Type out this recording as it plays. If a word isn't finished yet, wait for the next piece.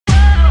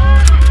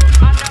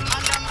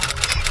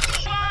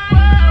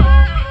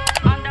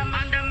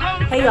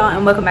Hey y'all,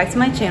 and welcome back to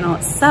my channel.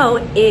 So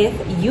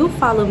if you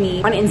follow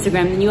me on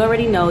Instagram, then you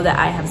already know that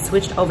I have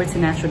switched over to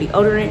natural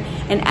deodorant.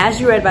 And as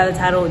you read by the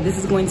title, this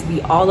is going to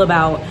be all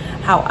about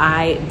how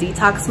I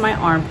detox my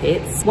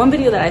armpits. One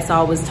video that I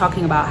saw was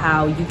talking about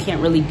how you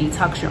can't really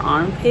detox your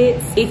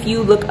armpits. If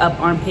you look up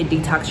armpit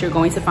detox, you're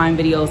going to find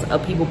videos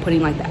of people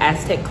putting like the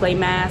Aztec clay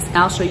mask. And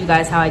I'll show you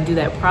guys how I do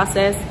that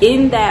process.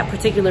 In that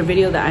particular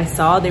video that I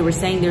saw, they were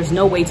saying there's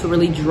no way to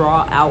really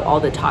draw out all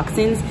the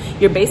toxins.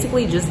 You're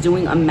basically just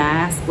doing a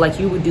mask like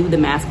you would do the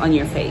mask on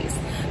your face.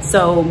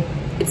 So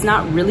it's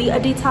not really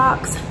a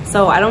detox.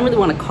 So I don't really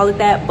want to call it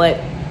that,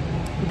 but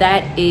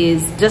that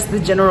is just the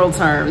general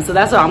term. So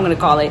that's what I'm going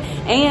to call it.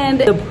 And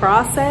the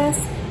process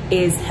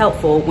is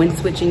helpful when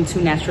switching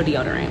to natural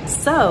deodorant.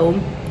 So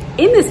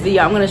in this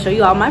video, I'm going to show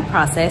you all my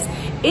process.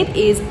 It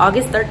is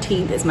August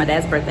 13th. It's my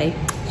dad's birthday.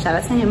 Shout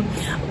out to him.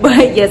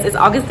 But yes, it's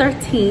August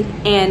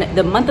 13th, and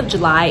the month of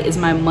July was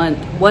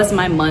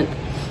my month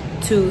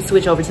to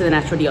switch over to the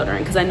natural deodorant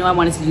because I knew I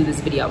wanted to do this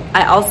video.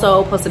 I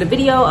also posted a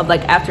video of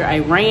like after I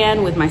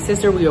ran with my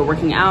sister. We were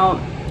working out,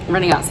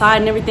 running outside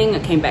and everything. I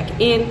came back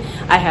in,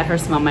 I had her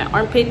smell my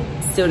armpit.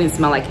 Still didn't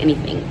smell like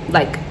anything,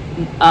 like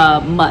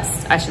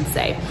must, I should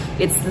say.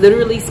 It's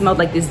literally smelled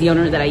like this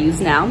deodorant that I use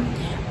now,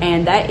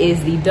 and that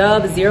is the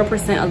Dove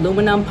 0%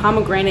 aluminum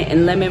pomegranate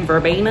and lemon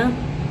verbena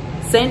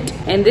scent.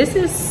 And this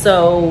is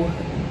so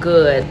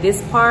good.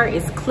 This part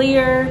is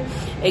clear,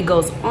 it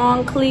goes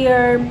on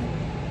clear.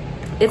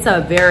 It's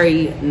a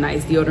very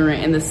nice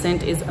deodorant and the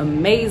scent is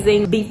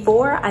amazing.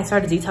 Before I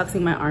started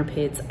detoxing my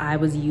armpits, I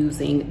was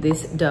using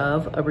this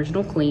Dove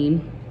Original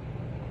Clean.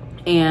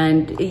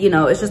 And you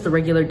know, it's just a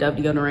regular Dove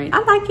deodorant.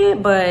 I like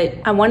it, but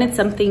I wanted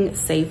something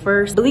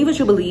safer. Believe what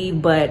you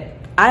believe, but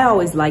I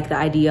always like the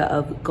idea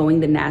of going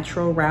the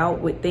natural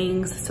route with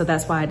things. So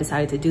that's why I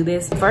decided to do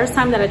this. The first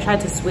time that I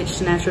tried to switch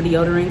to natural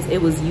deodorants,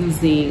 it was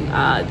using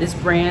this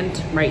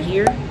brand right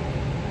here.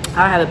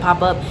 I'll have it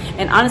pop up,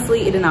 and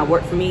honestly it did not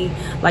work for me.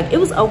 Like, it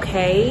was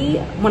okay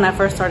when I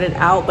first started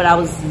out, but I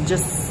was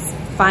just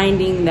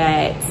finding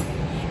that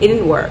it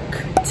didn't work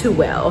too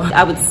well.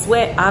 I would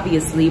sweat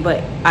obviously,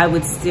 but I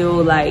would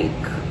still, like,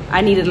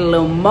 I needed a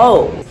little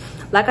more.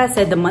 Like I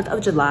said, the month of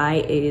July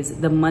is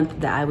the month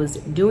that I was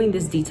doing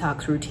this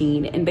detox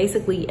routine, and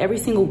basically every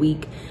single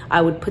week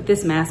I would put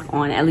this mask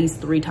on at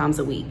least 3 times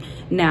a week.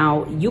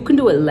 Now you can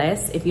do it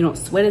less if you don't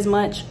sweat as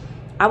much.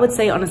 I would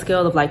say on a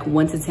scale of like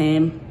 1 to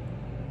 10,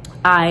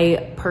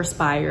 I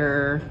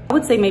perspire, I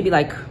would say maybe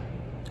like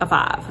a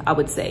 5, I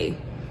would say.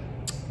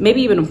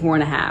 Maybe even a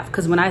 4.5,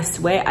 because when I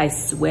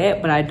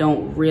sweat, but I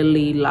don't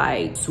really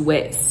like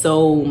sweat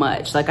so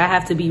much. Like, I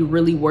have to be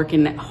really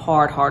working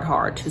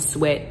hard to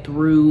sweat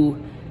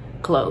through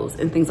clothes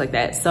and things like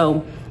that.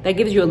 So that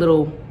gives you a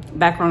little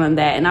background on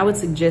that. And I would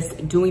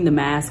suggest doing the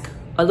mask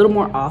a little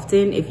more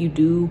often if you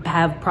do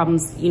have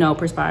problems, you know,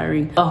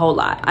 perspiring a whole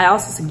lot. I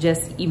also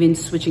suggest even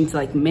switching to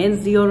like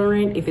men's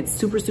deodorant if it's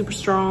super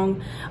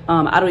strong.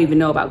 I don't even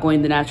know about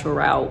going the natural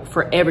route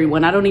for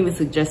everyone. I don't even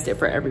suggest it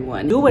for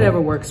everyone. Do whatever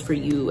works for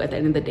you at the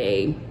end of the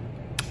day.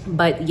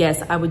 But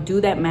yes, I would do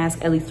that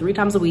mask at least 3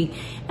 times a week.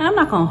 And I'm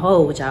not gonna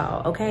hold with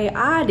y'all, okay?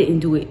 I didn't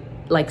do it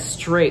like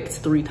strict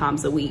 3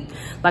 times a week.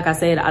 Like I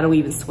said, I don't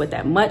even sweat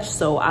that much,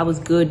 so I was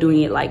good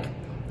doing it like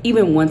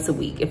even once a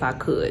week if I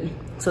could.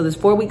 So there's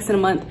 4 weeks in a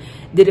month,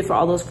 did it for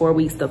all those 4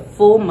 weeks, the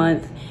full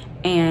month.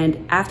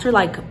 And after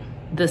like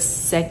the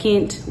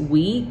 2nd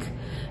week,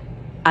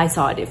 I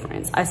saw a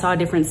difference. I saw a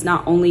difference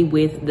not only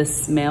with the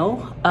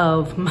smell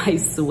of my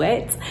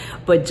sweat,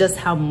 but just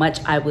how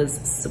much I was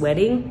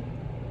sweating,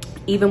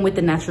 even with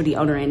the natural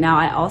deodorant. Now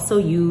I also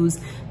use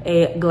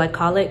a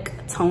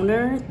glycolic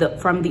toner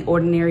from the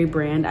Ordinary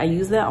brand. I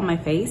use that on my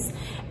face.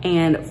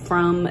 And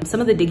from some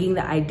of the digging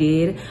that I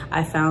did,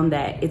 I found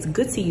that it's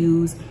good to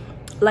use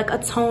like a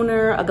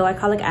toner, a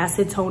glycolic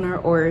acid toner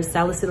or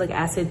salicylic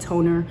acid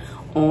toner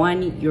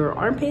on your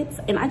armpits.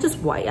 And I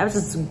just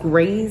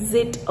graze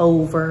it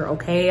over,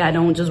 okay? I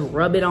don't just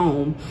rub it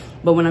on.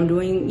 But when I'm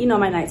doing, you know,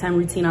 my nighttime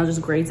routine, I'll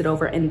just graze it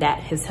over, and that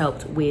has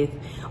helped with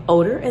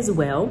odor as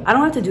well. I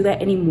don't have to do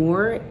that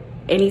anymore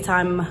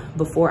anytime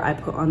before I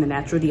put on the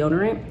natural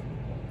deodorant.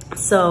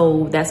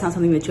 So that's not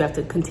something that you have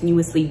to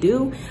continuously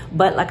do.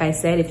 But like I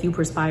said, if you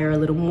perspire a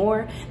little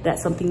more,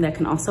 that's something that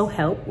can also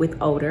help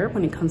with odor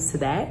when it comes to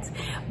that.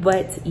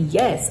 But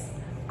yes,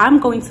 I'm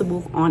going to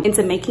move on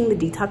into making the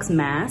detox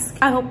mask.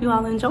 I hope you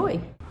all enjoy.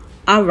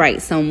 All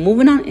right, so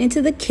moving on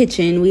into the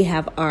kitchen, we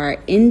have our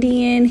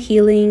Indian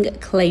healing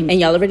clay. And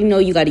y'all already know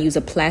you got to use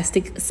a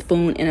plastic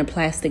spoon and a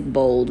plastic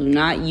bowl. Do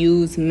not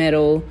use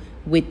metal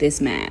with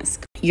this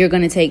mask. You're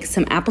going to take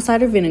some apple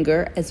cider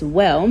vinegar as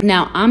well.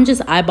 Now, I'm just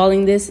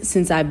eyeballing this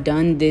since I've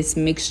done this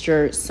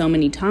mixture so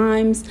many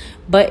times.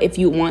 But if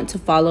you want to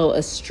follow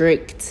a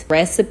strict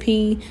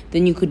recipe,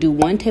 then you could do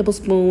 1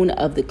 tablespoon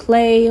of the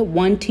clay,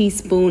 1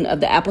 teaspoon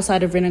of the apple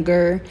cider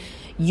vinegar.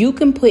 You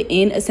can put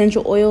in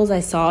essential oils.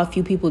 I saw a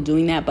few people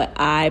doing that, but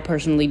I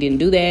personally didn't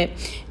do that.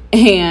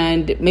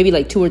 and maybe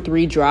like 2 or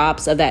 3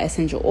 drops of that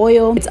essential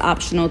oil. It's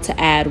optional to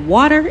add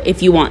water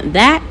if you want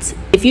that.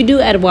 If you do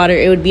add water,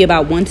 it would be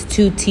about 1 to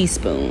 2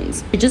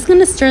 teaspoons. You're just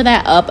gonna stir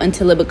that up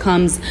until it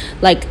becomes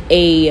like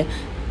a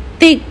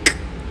thick,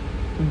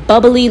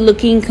 bubbly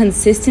looking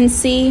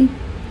consistency,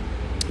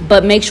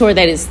 but make sure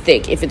that it's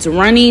thick. If it's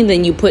runny,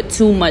 then you put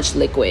too much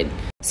liquid.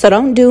 So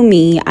don't do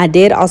me. I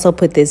did also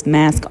put this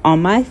mask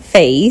on my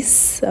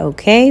face,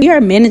 okay? We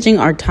are managing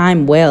our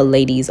time well,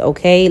 ladies,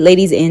 okay?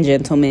 Ladies and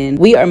gentlemen,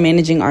 we are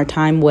managing our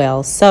time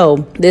well.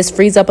 So this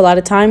frees up a lot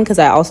of time because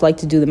I also like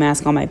to do the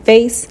mask on my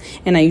face,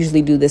 and I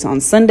usually do this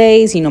on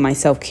Sundays, you know, my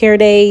self-care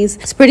days.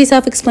 It's pretty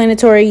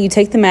self-explanatory. You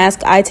take the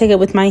mask, I take it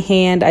with my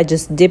hand, I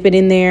just dip it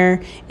in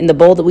there in the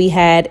bowl that we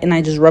had, and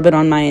I just rub it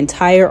on my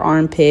entire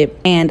armpit,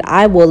 and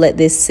I will let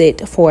this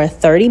sit for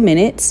 30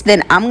 minutes.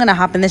 Then I'm gonna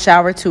hop in the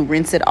shower to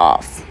rinse it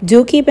off.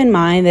 Do keep in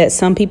mind that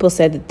some people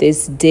said that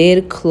this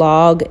did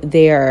clog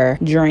their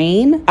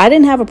drain. I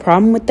didn't have a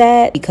problem with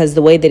that because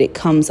the way that it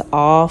comes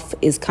off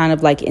is kind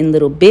of like in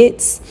little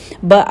bits,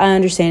 but I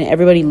understand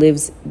everybody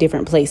lives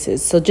different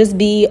places. So just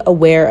be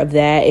aware of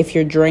that. If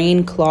your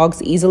drain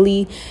clogs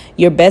easily,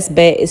 your best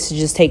bet is to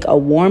just take a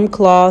warm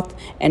cloth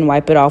and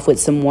wipe it off with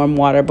some warm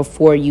water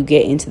before you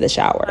get into the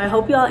shower. I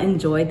hope y'all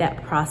enjoyed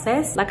that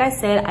process. Like I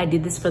said, I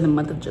did this for the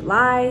month of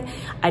July.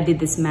 I did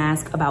this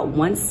mask about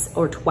once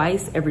or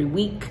twice every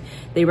week.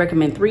 They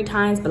recommend 3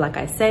 times, but like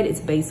I said, it's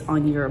based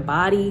on your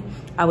body.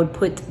 I would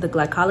put the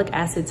glycolic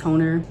acid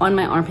toner on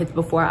my armpits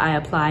before I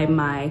apply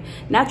my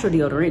natural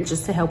deodorant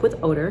just to help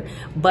with odor,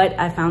 but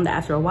I found that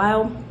after a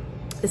while,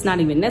 it's not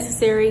even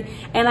necessary.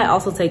 And I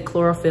also take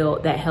chlorophyll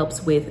that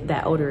helps with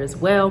that odor as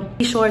well.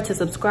 Be sure to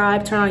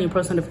subscribe, turn on your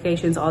post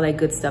notifications, all that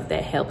good stuff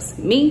that helps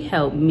me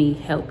help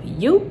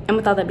you. And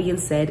with all that being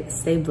said,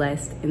 stay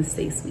blessed and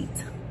stay sweet.